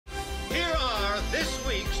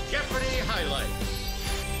highlights.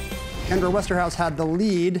 Kendra Westerhouse had the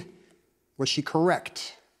lead. Was she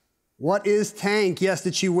correct? What is tank? Yes,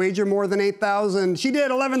 did she wager more than 8,000? She did,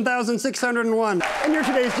 11,601. And you're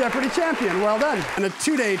today's Jeopardy champion. Well done. And a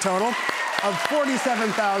two-day total of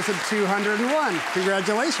 47,201.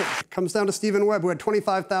 Congratulations. Comes down to Stephen Webb, who had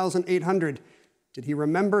 25,800. Did he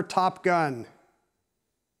remember Top Gun?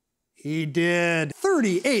 He did.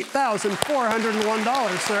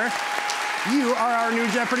 $38,401, sir. You are our new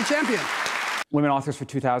Jeopardy champion. Women authors for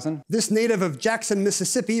 2000. This native of Jackson,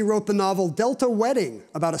 Mississippi, wrote the novel Delta Wedding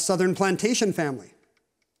about a southern plantation family.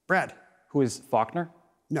 Brad. Who is Faulkner?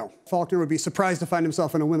 No. Faulkner would be surprised to find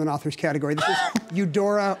himself in a women authors category. This is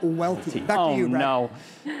Eudora Welty. Back to you, Brad. Oh,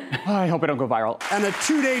 no. I hope I don't go viral. And a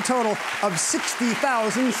two-day total of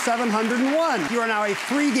 60,701. You are now a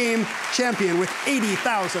three-game champion with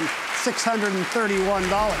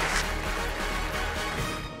 $80,631.